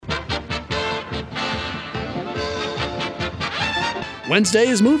Wednesday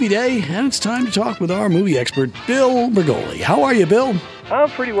is movie day, and it's time to talk with our movie expert, Bill Bregoli. How are you, Bill? I'm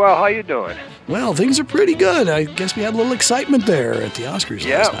pretty well. How you doing? Well, things are pretty good. I guess we had a little excitement there at the Oscars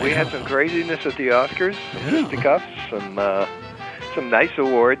last night. Yeah, we had some craziness at the Oscars, some fisticuffs, some nice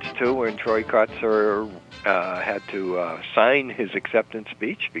awards, too, when Troy Kotsur had to sign his acceptance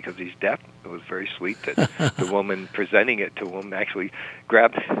speech because he's deaf. It was very sweet that the woman presenting it to him actually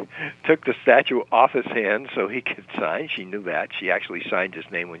took the statue off his hand so he could sign. She knew that. She actually signed his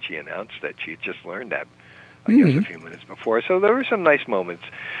name when she announced that. She had just learned that, I guess, a few minutes before. So there were some nice moments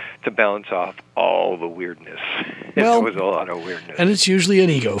to balance off all the weirdness. Well, there was a lot of weirdness. And it's usually an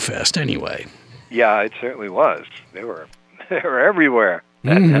ego fest anyway. Yeah, it certainly was. They were everywhere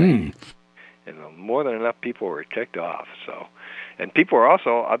that night. And more than enough people were kicked off. So, and people were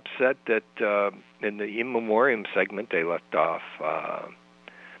also upset that in the in memoriam segment they left off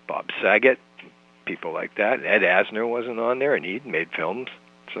Bob Saget, people like that. Ed Asner wasn't on there, and he'd made films.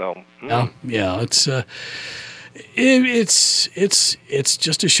 So yeah, it's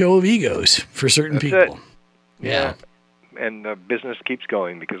just a show of egos for certain people. Yeah, and business keeps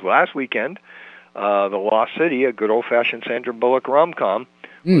going because last weekend, The Lost City, a good old-fashioned Sandra Bullock rom-com,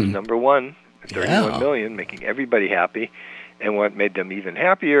 was number one. 31 million, making everybody happy. And what made them even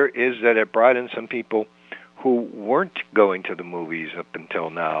happier is that it brought in some people who weren't going to the movies up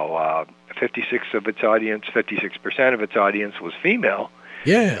until now. 56% of its audience was female.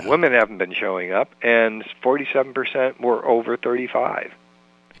 Yeah. And women haven't been showing up, and 47% were over 35.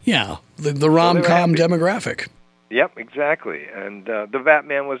 Yeah, the rom-com demographic. Yep, exactly. And The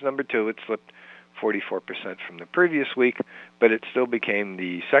Batman was number two. It slipped 44% from the previous week, but it still became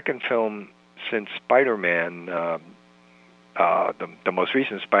the second film since Spider-Man, the most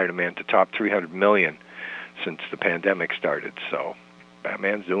recent Spider-Man, to top 300 million since the pandemic started. So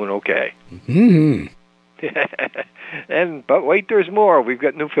Batman's doing okay. But wait, there's more. We've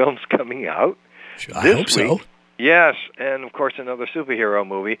got new films coming out. I hope so. Yes, and of course another superhero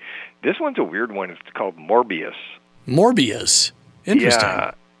movie. This one's a weird one. It's called Morbius. Morbius. Interesting.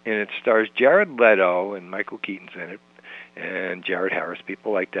 Yeah, and it stars Jared Leto, and Michael Keaton's in it, and Jared Harris,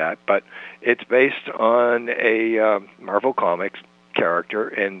 people like that. But it's based on a Marvel Comics character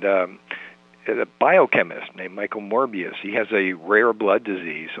and a biochemist named Michael Morbius. He has a rare blood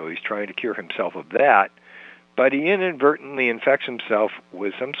disease, so he's trying to cure himself of that. But he inadvertently infects himself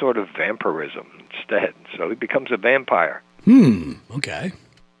with some sort of vampirism instead. So he becomes a vampire. Okay.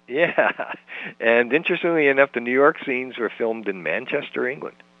 Yeah. And interestingly enough, the New York scenes were filmed in Manchester,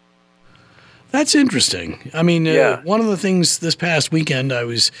 England. That's interesting. I mean, one of the things this past weekend, I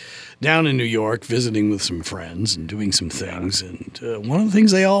was down in New York visiting with some friends and doing some things. And one of the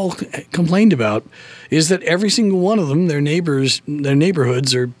things they all complained about is that every single one of them, their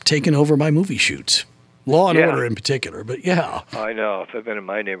neighborhoods are taken over by movie shoots. Law and Order in particular, but yeah. I know. I've been in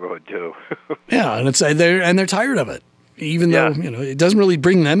my neighborhood too. Yeah, and they're tired of it, even though it doesn't really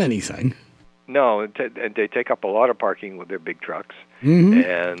bring them anything. No, and they take up a lot of parking with their big trucks,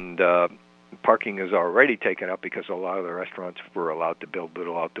 and parking is already taken up because a lot of the restaurants were allowed to build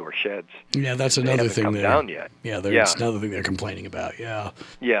little outdoor sheds. Yeah, that's another thing. Come down yet? Yeah, that's another thing they're complaining about. Yeah.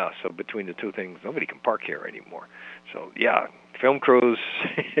 Yeah. So between the two things, nobody can park here anymore. So yeah. Film crews,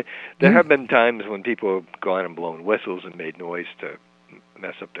 there have been times when people have gone and blown whistles and made noise to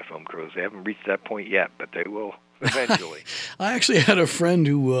mess up the film crews. They haven't reached that point yet, but they will eventually. I actually had a friend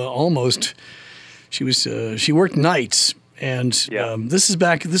who she worked nights, and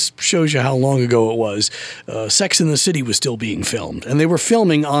this shows you how long ago it was. Sex in the City was still being filmed, and they were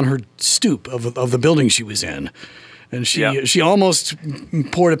filming on her stoop of the building she was in. And she almost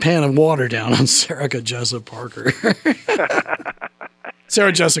poured a pan of water down on Sarah Jessica Parker.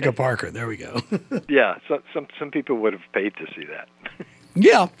 Sarah Jessica Parker. There we go. Yeah, so some people would have paid to see that.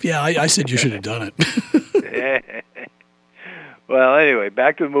 Yeah. I said you should have done it. Well, anyway,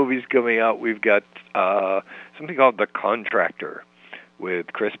 back to the movies coming out. We've got something called The Contractor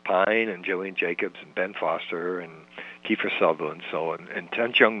with Chris Pine and Gillian Jacobs and Ben Foster and Kiefer Sutherland, and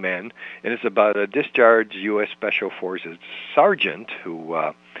 10 young men, and it's about a discharged U.S. Special Forces sergeant who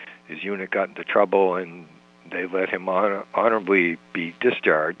his unit got into trouble, and they let him honorably be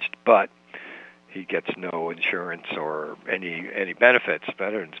discharged, but he gets no insurance or any benefits,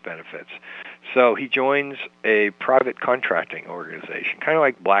 veterans benefits. So he joins a private contracting organization, kind of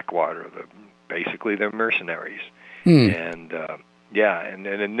like Blackwater. Basically, they're mercenaries, and and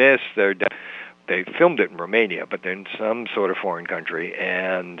in this they filmed it in Romania, but they're in some sort of foreign country,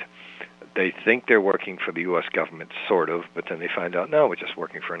 and they think they're working for the U.S. government, sort of, but then they find out, no, we're just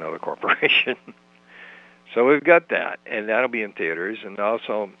working for another corporation. So we've got that, and that'll be in theaters, and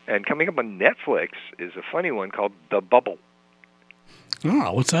coming up on Netflix is a funny one called The Bubble.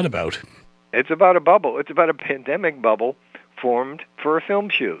 Oh, what's that about? It's about a bubble. It's about a pandemic bubble formed for a film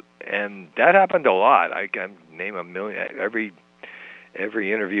shoot, and that happened a lot. I can name a million. Every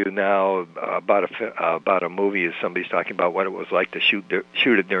interview now about a movie is somebody's talking about what it was like to shoot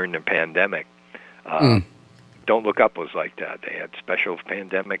it during the pandemic. Don't Look Up was like that. They had special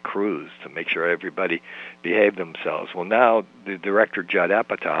pandemic crews to make sure everybody behaved themselves. Well, now the director Judd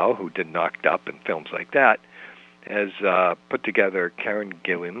Apatow, who did Knocked Up and films like that, has put together Karen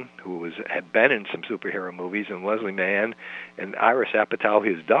Gillan, who had been in some superhero movies, and Leslie Mann and Iris Apatow,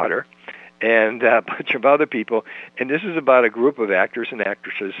 his daughter, and a bunch of other people. And this is about a group of actors and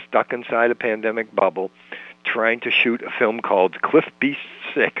actresses stuck inside a pandemic bubble trying to shoot a film called Cliff Beast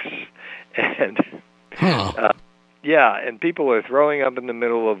 6. And and people are throwing up in the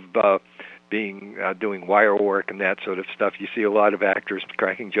middle of doing wire work and that sort of stuff. You see a lot of actors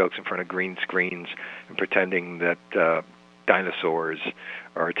cracking jokes in front of green screens and pretending that dinosaurs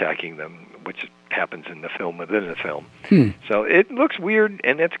are attacking them, which happens in the film within the film. So it looks weird,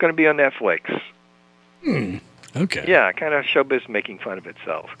 and it's going to be on Netflix. Okay. Yeah, kind of showbiz making fun of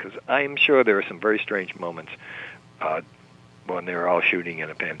itself, because I'm sure there are some very strange moments when they're all shooting in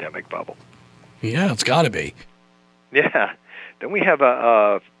a pandemic bubble. Yeah, it's got to be. Yeah. Then we have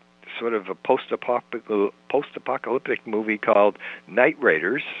a sort of a post-apocalyptic movie called Night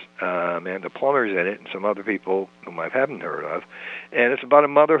Raiders. Amanda Plummer's in it, and some other people whom I haven't heard of. And it's about a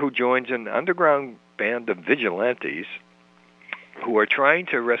mother who joins an underground band of vigilantes who are trying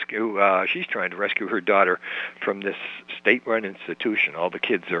to rescue. She's trying to rescue her daughter from this state-run institution. All the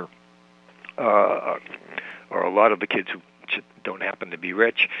kids are, or a lot of the kids who don't happen to be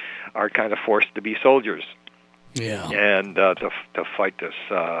rich, are kind of forced to be soldiers. Yeah. And to fight this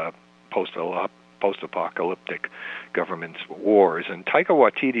post-apocalyptic government's wars. And Taika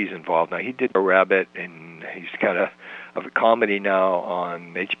Waititi's involved. Now, he did A Rabbit, and he's kind of a comedy now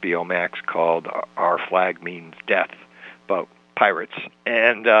on HBO Max called Our Flag Means Death, about pirates.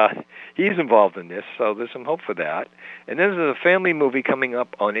 And he's involved in this, so there's some hope for that. And then there's a family movie coming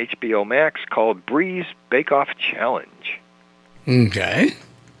up on HBO Max called Bree's Bake Off Challenge. Okay.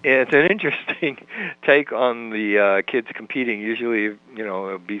 It's an interesting take on the kids competing. Usually,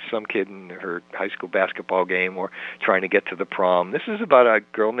 it'll be some kid in her high school basketball game or trying to get to the prom. This is about a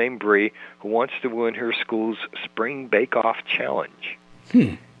girl named Bree who wants to win her school's Spring Bake-Off Challenge.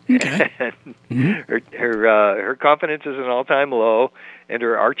 Okay. Her confidence is an all-time low, and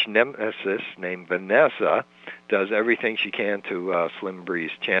her arch nemesis named Vanessa does everything she can to slim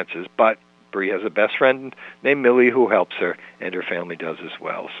Bree's chances, but Bree has a best friend named Millie who helps her, and her family does as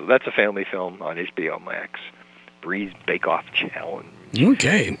well. So that's a family film on HBO Max, Bree's Bake Off Challenge.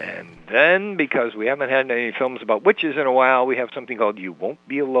 Okay. And then, because we haven't had any films about witches in a while, we have something called You Won't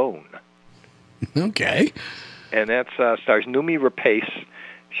Be Alone. Okay. And that stars Noomi Rapace.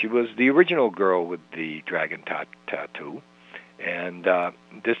 She was the original girl with the dragon tattoo. And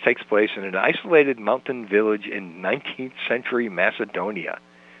this takes place in an isolated mountain village in 19th century Macedonia.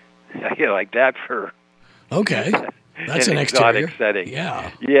 Yeah, like that for that's an exotic setting.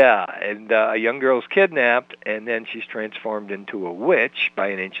 Yeah, and a young girl's kidnapped, and then she's transformed into a witch by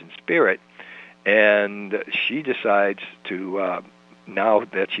an ancient spirit, and she decides to now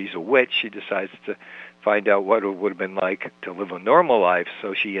that she's a witch, she decides to find out what it would have been like to live a normal life.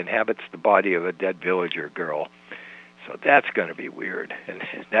 So she inhabits the body of a dead villager girl. So that's going to be weird, and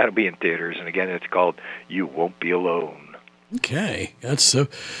that'll be in theaters. And again, it's called You Won't Be Alone. Okay, that's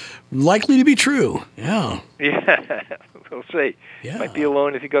likely to be true. Yeah. Yeah, we'll see. Yeah. Might be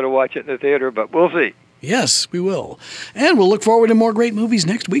alone if you go to watch it in the theater, but we'll see. Yes, we will. And we'll look forward to more great movies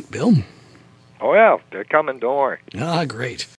next week, Bill. Oh, yeah, they're coming, don't worry. Great.